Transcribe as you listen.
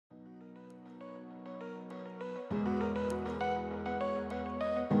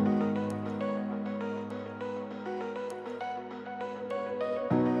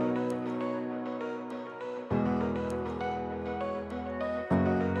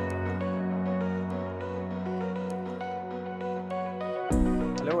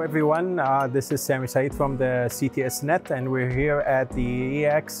Hello everyone, this is Sami Said from the CTSNet, and we're here at the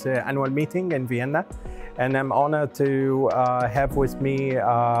EACTS annual meeting in Vienna. And I'm honored to have with me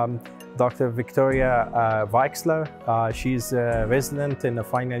Dr. Viktoria Weixler. She's a resident in the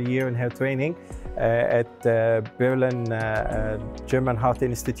final year in her training at Berlin German Heart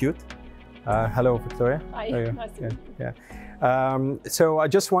Institute. Hello, Viktoria. Hi, nice to meet you. So I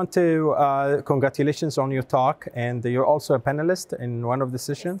just want to congratulations on your talk, and you're also a panelist in one of the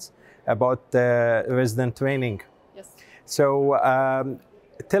sessions about resident training. Yes. So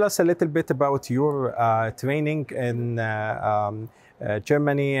tell us a little bit about your training in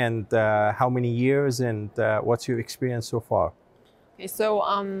Germany, and how many years, and what's your experience so far? Okay, so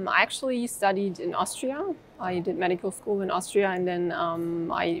I actually studied in Austria. I did medical school in Austria, and then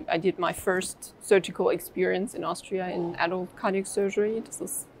I did my first surgical experience in Austria in adult cardiac surgery. This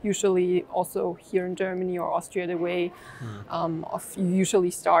is usually also here in Germany or Austria the way you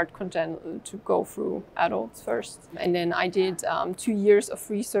usually start congenital to go through adults first. And then I did 2 years of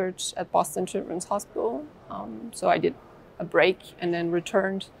research at Boston Children's Hospital. So I did a break and then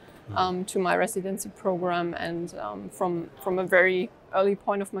returned to my residency program, and from a very early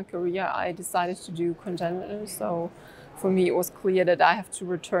point of my career I decided to do congenital. So for me it was clear that I have to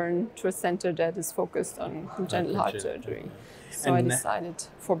return to a center that is focused on congenital heart surgery. So I decided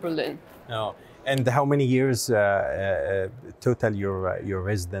for Berlin. Oh. And how many years total your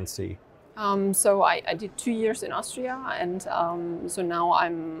residency? So I did 2 years in Austria, and so now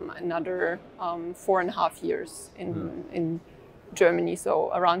I'm another 4.5 years in Germany,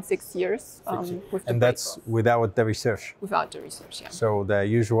 so around 6 years. With the and that's without the research? Without the research, yeah. So the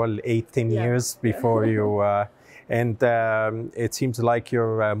usual 8-10 years before you... and it seems like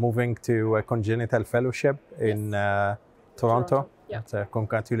you're moving to a congenital fellowship in Toronto. Yeah.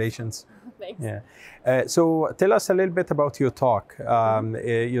 Congratulations. Thanks. Yeah. So tell us a little bit about your talk.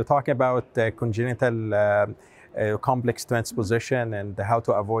 You're talking about congenital complex transposition and how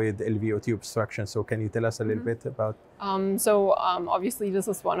to avoid LVOT obstruction. So can you tell us a little bit about? Obviously this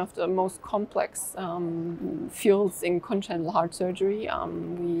is one of the most complex fields in congenital heart surgery.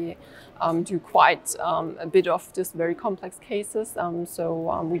 We do quite a bit of this very complex cases.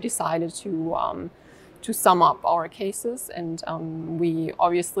 We decided to sum up our cases, and we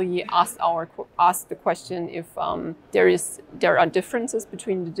obviously asked the question if there are differences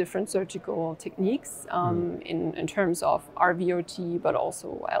between the different surgical techniques in terms of RVOT, but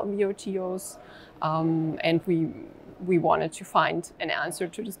also LVOTs, and we wanted to find an answer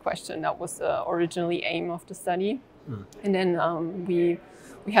to this question. That was originally aim of the study. And then we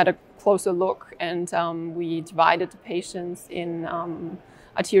had a closer look, and we divided the patients in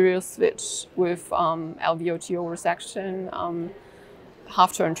arterial switch with LVOTO resection,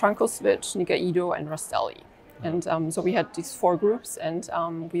 half-turn truncal switch, Nikaido, and Rastelli. And so we had these 4 groups, and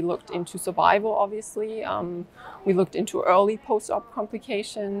we looked into survival, obviously. We looked into early post-op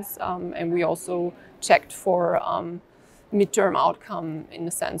complications, and we also checked for midterm outcome in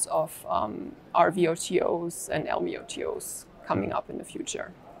the sense of RVOTOs and LVOTOs coming up in the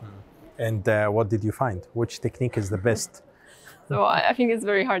future. And what did you find? Which technique is the best? So I think it's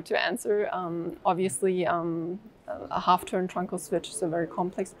very hard to answer. Obviously, a half-turn truncal switch is a very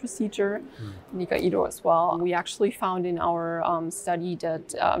complex procedure, Nikaido as well. We actually found in our study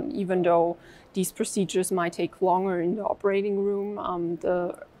that even though these procedures might take longer in the operating room,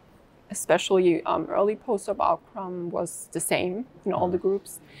 especially early post-op outcome was the same in all the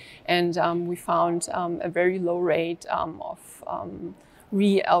groups. And we found a very low rate of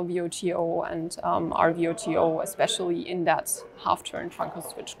re-LVOTO and RVOTO, especially in that half-turn truncal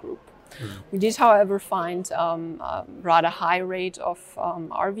switch group. We did, however, find a rather high rate of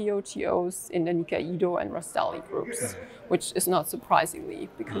RVOTOs in the Nikaido and Rastelli groups, which is not surprisingly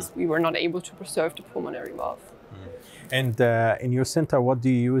because we were not able to preserve the pulmonary valve. And in your center, what do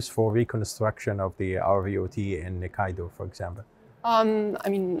you use for reconstruction of the RVOT in Nikaido, for example? I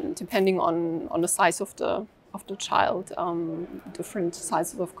mean, depending on the size of the child, different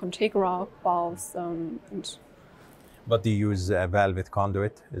sizes of contegral valves. But do you use a valve with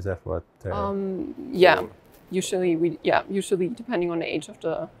conduit? Is that what? Yeah, usually depending on the age of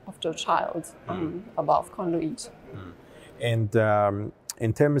the child, above conduit. And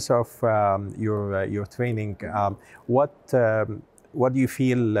in terms of your training, what do you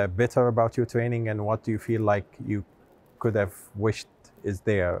feel better about your training, and what do you feel like you could have wished is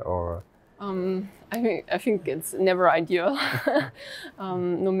there, or? I think it's never ideal.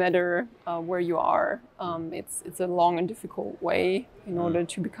 No matter where you are, it's a long and difficult way in order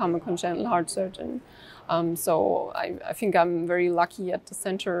to become a congenital heart surgeon. So I think I'm very lucky at the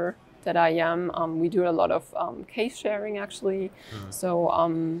center that I am. We do a lot of case sharing actually. So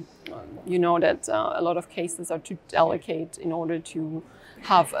you know that a lot of cases are too delicate in order to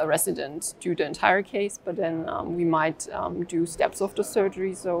have a resident do the entire case, but then we might do steps of the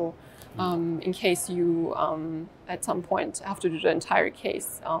surgery. So in case you at some point have to do the entire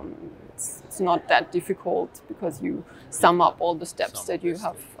case, it's not that difficult because you sum up all the steps that you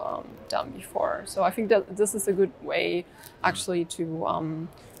have done before. So I think that this is a good way actually to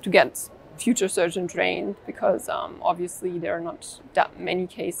get future surgeon trained, because obviously there are not that many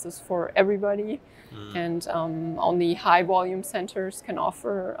cases for everybody. And only high volume centers can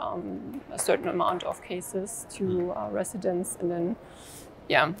offer a certain amount of cases to residents. And then,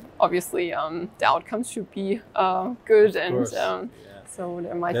 yeah, obviously the outcomes should be good, and so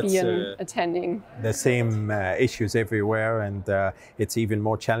there might be an attending. The same issues everywhere, and it's even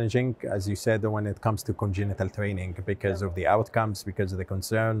more challenging, as you said, when it comes to congenital training, because of the outcomes, because of the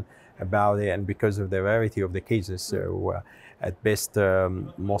concern about it, and because of the rarity of the cases. So at best,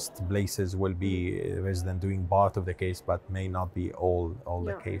 most places will be resident doing part of the case, but may not be all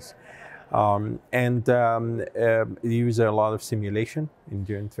the case. You use a lot of simulation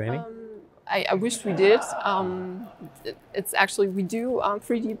during training? I wish we did. It's actually, we do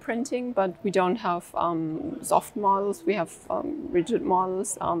 3D printing, but we don't have soft models. We have rigid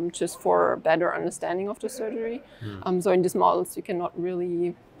models just for better understanding of the surgery. So in these models, you cannot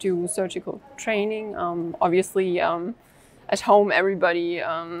really do surgical training. Obviously, at home, everybody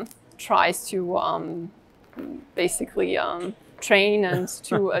tries to basically train and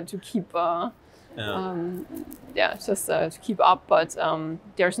to keep to keep up, but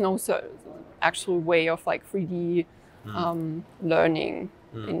there's no actual way of like 3D learning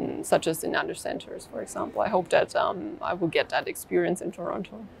such as in other centers, for example. I hope that I will get that experience in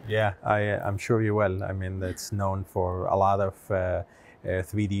Toronto. Yeah, I'm sure you will. I mean, it's known for a lot of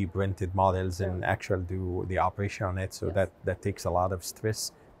 3D printed models and actually do the operation on it, so that takes a lot of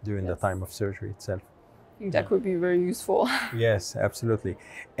stress during the time of surgery itself. I think that could be very useful. Yes, absolutely.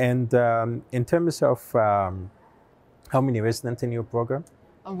 And in terms of how many residents in your program?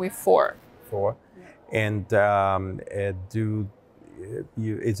 We have 4. 4. And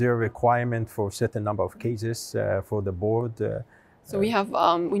is there a requirement for a certain number of cases for the board? So we have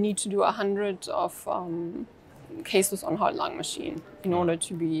we need to do 100 of cases on heart-lung machine in order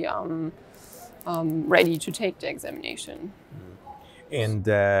to be ready to take the examination. And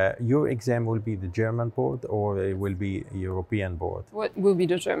your exam will be the German board, or it will be a European board? What will be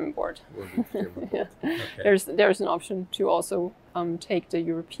the German board? Yeah. Okay. There's an option to also take the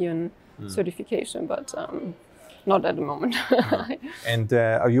European certification, but not at the moment. And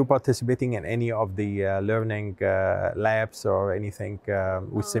are you participating in any of the learning labs or anything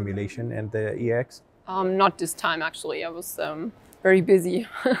with simulation and the EX? Not this time, actually. I was very busy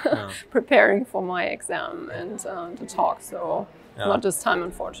preparing for my exam and the talk, so not this time,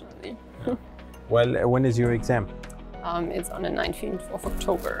 unfortunately. Well, when is your exam? It's on the 19th of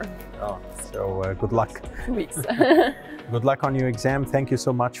October. Oh, so good luck. 2 weeks. Good luck on your exam. Thank you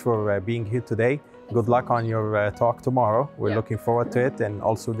so much for being here today. Good luck on your talk tomorrow. We're looking forward to it, and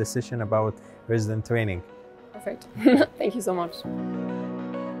also the session about resident training. Perfect. Thank you so much.